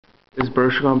This is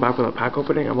Bruce going back with a pack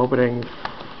opening. I'm opening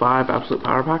 5 absolute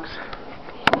power packs.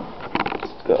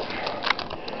 Let's go.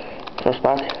 First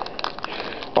pack.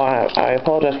 Oh, I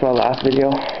apologize for my last video.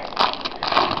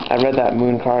 I read that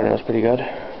moon card and it was pretty good.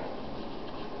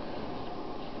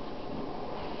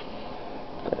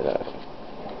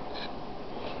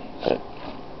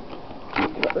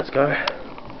 Got this guy.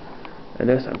 And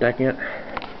this, I'm decking it.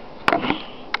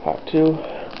 Pack 2.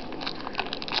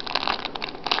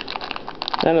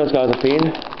 I know this guy's a fiend.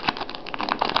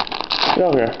 Get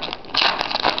over here.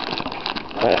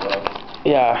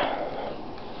 Yeah.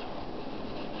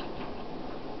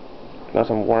 Got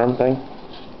some worm thing.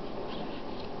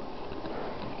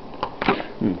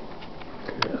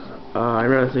 I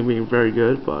remember this thing being very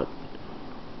good, but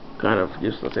kind of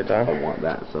useless at the time. I want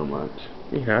that so much.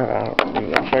 Yeah,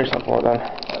 I'll trade something for it then.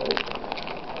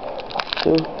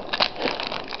 2.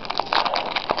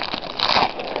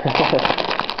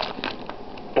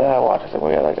 Watch, I think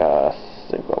we got like a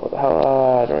synchro. What the hell?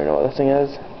 I don't even know what this thing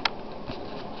is.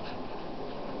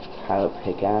 Pilot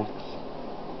pickaxe.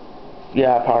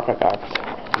 Yeah, power pickaxe.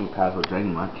 You probably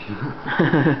drain much.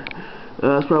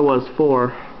 That's what it was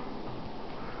for.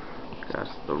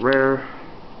 That's the rare.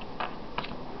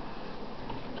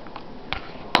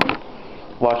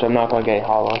 Watch, I'm not going to get any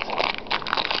hollows.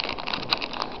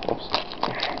 Oops.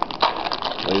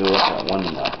 Well, you looked at one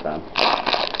last time.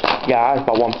 Yeah, I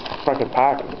bought one freaking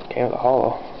pack and it came with a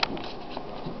hollow.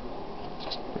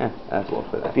 Yeah, that's worth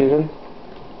for that. Fusion.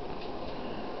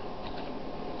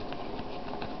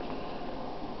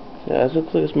 Yeah, this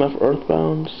looks like it's meant for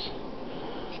Earthbounds,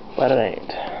 but it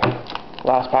ain't.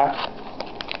 Last pack.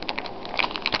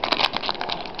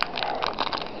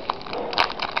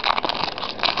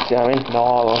 See what I mean? No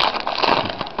hollow.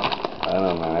 I don't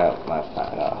know, man. Last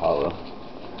time I got a hollow.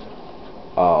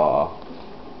 Oh.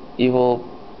 Evil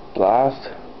Blast.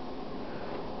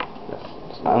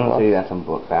 Honestly, that's some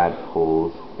bad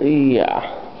pulls. Yeah.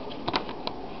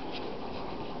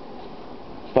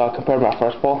 But compared to my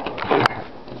first pull,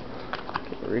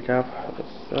 recap of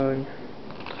this thing.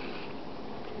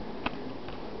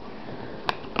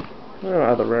 I don't know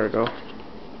how the rare go.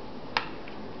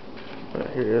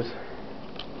 Here it is.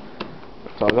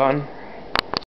 It's all gone.